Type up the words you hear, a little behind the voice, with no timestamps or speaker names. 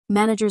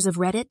Managers of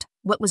Reddit,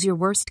 what was your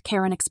worst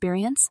Karen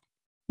experience?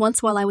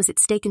 Once while I was at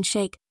Steak and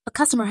Shake, a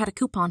customer had a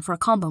coupon for a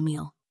combo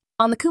meal.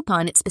 On the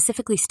coupon, it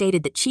specifically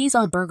stated that cheese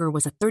on burger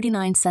was a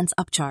 39-cent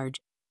upcharge.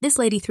 This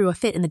lady threw a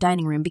fit in the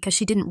dining room because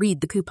she didn't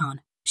read the coupon.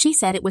 She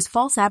said it was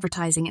false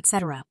advertising,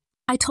 etc.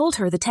 I told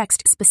her the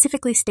text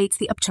specifically states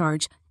the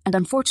upcharge, and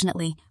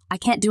unfortunately, I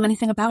can't do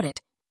anything about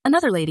it.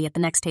 Another lady at the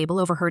next table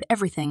overheard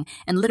everything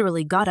and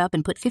literally got up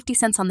and put 50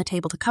 cents on the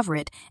table to cover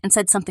it and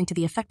said something to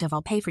the effect of,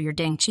 "I'll pay for your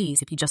dang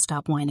cheese if you just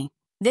stop whining."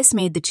 This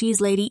made the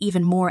cheese lady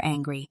even more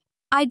angry.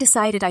 I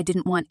decided I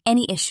didn't want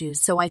any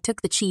issues, so I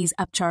took the cheese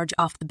upcharge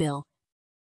off the bill.